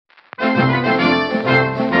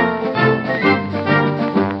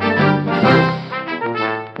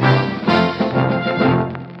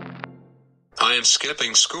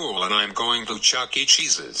skipping school and I'm going to Chuck E.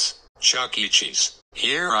 Cheese's. Chuck E. Cheese.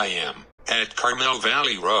 Here I am, at Carmel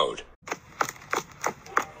Valley Road.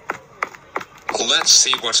 Let's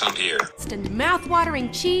see what's on here. And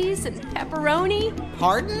mouth-watering cheese and pepperoni.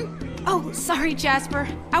 Pardon? Oh, sorry, Jasper.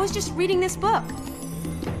 I was just reading this book.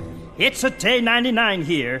 It's a day 99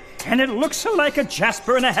 here, and it looks like a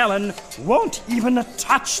Jasper and a Helen won't even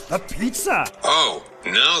touch the pizza. Oh,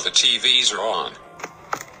 now the TVs are on.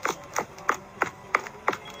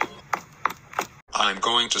 I'm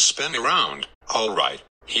going to spin around. All right,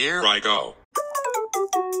 here I go.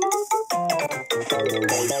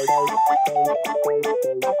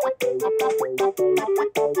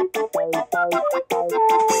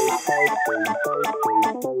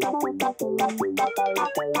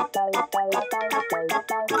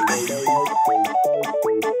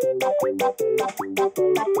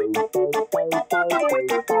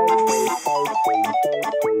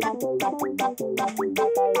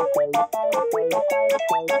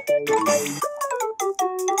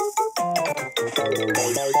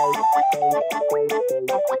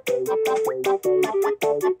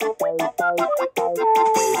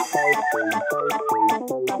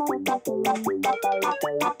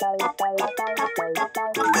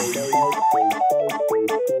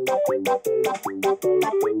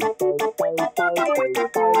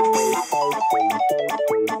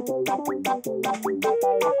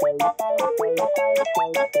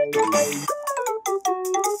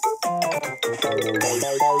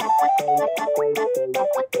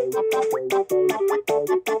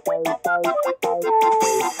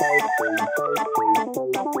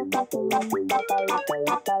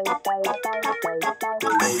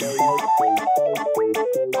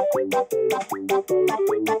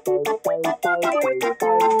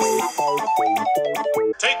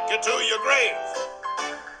 Take you to your grave.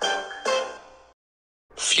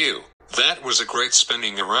 Phew, that was a great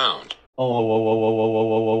spinning around.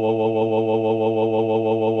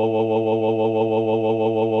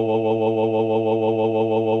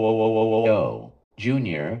 Yo,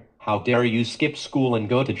 Junior, how dare you skip school and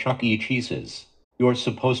go to Chuck E. Cheese's? You're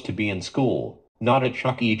supposed to be in school, not at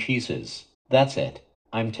Chuck E. Cheese's. That's it.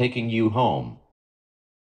 I'm taking you home.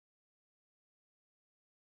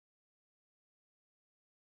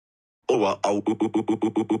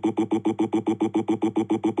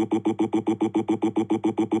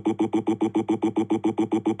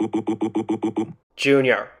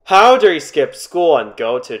 Junior, how dare you skip school and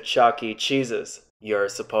go to Chuck E. Cheese's? You're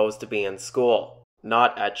supposed to be in school,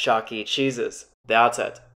 not at Chuck E. Cheese's. That's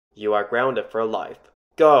it. You are grounded for life.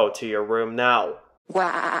 Go to your room now.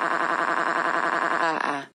 Wah.